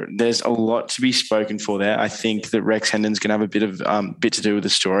 So there's a lot to be spoken for there. I think that Rex Hendon's going to have a bit to do with the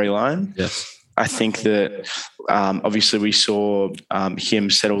storyline. Yes. I think that obviously we saw him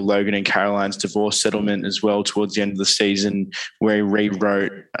settle Logan and Caroline's divorce settlement as well towards the end of the season, where he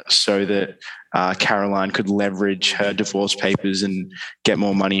rewrote so that Caroline could leverage her divorce papers and get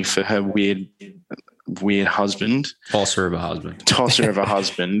more money for her weird husband. Tosser of a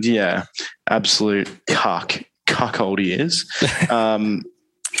husband. Yeah. Absolute cuckold he is.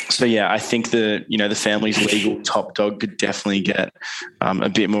 So, I think the family's legal top dog could definitely get a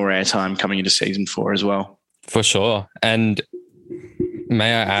bit more airtime coming into season 4 as well. For sure. And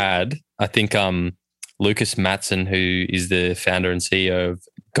may I add, I think Lucas Matson, who is the founder and CEO of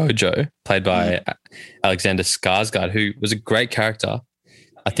Gojo, played by Alexander Skarsgård, who was a great character.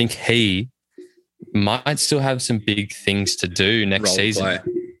 I think he might still have some big things to do next season.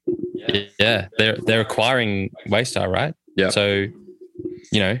 Yeah, they're acquiring Waystar, right? Yeah. So,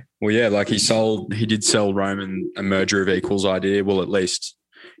 he did sell Roman a merger of equals idea. Well, at least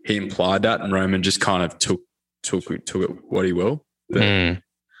he implied that, and Roman just kind of took it what he will. But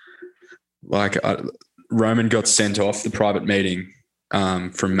Roman got sent off the private meeting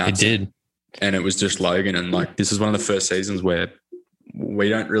from Matt. He did. And it was just Logan. And this is one of the first seasons where we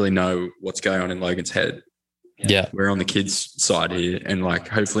don't really know what's going on in Logan's head. Yeah. We're on the kids' side here. And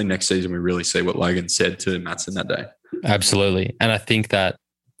hopefully next season we really see what Logan said to Mattson that day. Absolutely. And I think that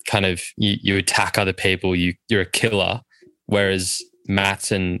kind of you attack other people, you're a killer, whereas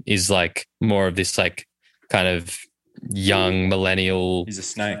Matson is more of this kind of young millennial. He's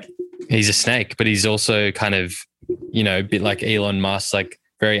a snake, but he's also kind of, a bit like Elon Musk,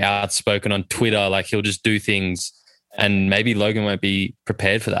 very outspoken on Twitter. He'll just do things, and maybe Logan won't be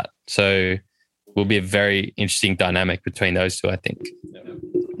prepared for that. So will be a very interesting dynamic between those two, I think.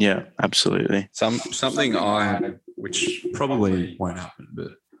 Yeah, absolutely. Something which probably won't happen,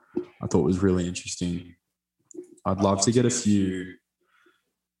 but I thought was really interesting. I'd love to get a few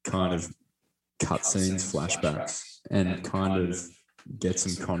kind of cutscenes, flashbacks, and kind of get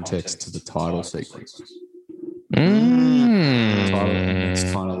some context to the title sequence. It's kind of it's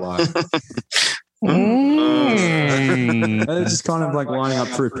just kind of lining up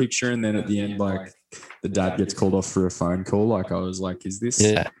for a picture, and then at the end, the dad gets called off for a phone call. I was like, is this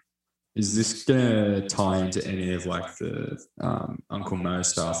gonna tie into any of the Uncle Mo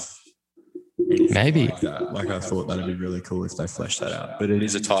stuff? Maybe. I thought that'd be really cool if they fleshed that out. But it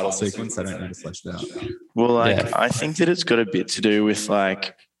is a title sequence; they don't need to flesh it out. Well, I think that it's got a bit to do with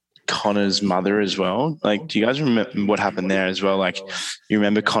Connor's mother as well. Do you guys remember what happened there as well? You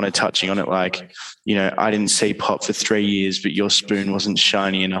remember Connor touching on it, I didn't see Pop for 3 years, but your spoon wasn't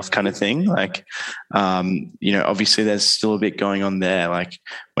shiny enough, kind of thing. Obviously there's still a bit going on there.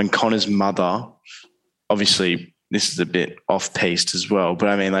 When Connor's mother, obviously this is a bit off-piste as well, but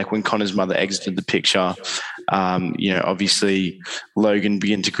I mean, when Connor's mother exited the picture, obviously Logan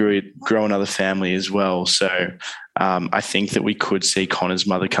began to grow another family as well. So I think that we could see Connor's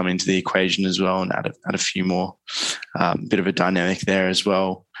mother come into the equation as well and add a few more, bit of a dynamic there as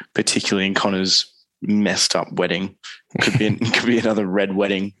well, particularly in Connor's messed up wedding. Could be another red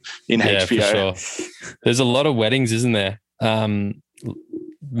wedding in HBO. For sure. There's a lot of weddings, isn't there?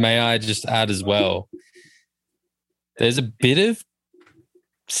 May I just add as well, there's a bit of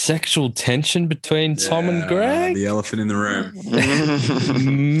sexual tension between Tom and Greg. The elephant in the room.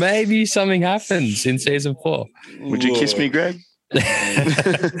 Maybe something happens in season 4. Would you kiss me, Greg?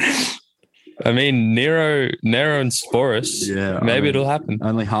 I mean, Nero and Sporus. Yeah, maybe it'll happen.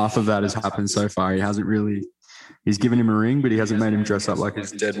 Only half of that has happened so far. He's given him a ring, but he hasn't made him dress up like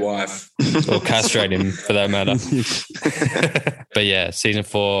his dead wife. Or castrate him, for that matter. But yeah, season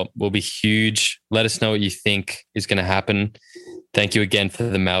 4 will be huge. Let us know what you think is going to happen. Thank you again for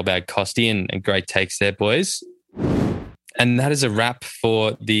the mailbag, Costy, and great takes there, boys. And that is a wrap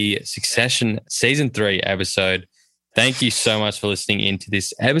for the Succession Season 3 episode. Thank you so much for listening in to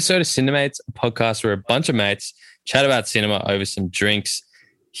this episode of Cinemates, a podcast where a bunch of mates chat about cinema over some drinks.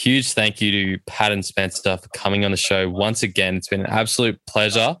 Huge thank you to Pat and Spencer for coming on the show once again. It's been an absolute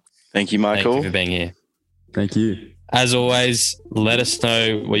pleasure. Thank you, Michael. Thank you for being here. Thank you. As always, let us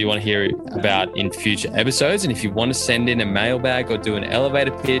know what you want to hear about in future episodes. And if you want to send in a mailbag or do an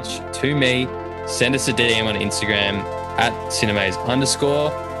elevator pitch to me, send us a DM on Instagram @cinemaze_.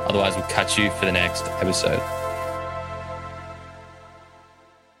 Otherwise, we'll catch you for the next episode.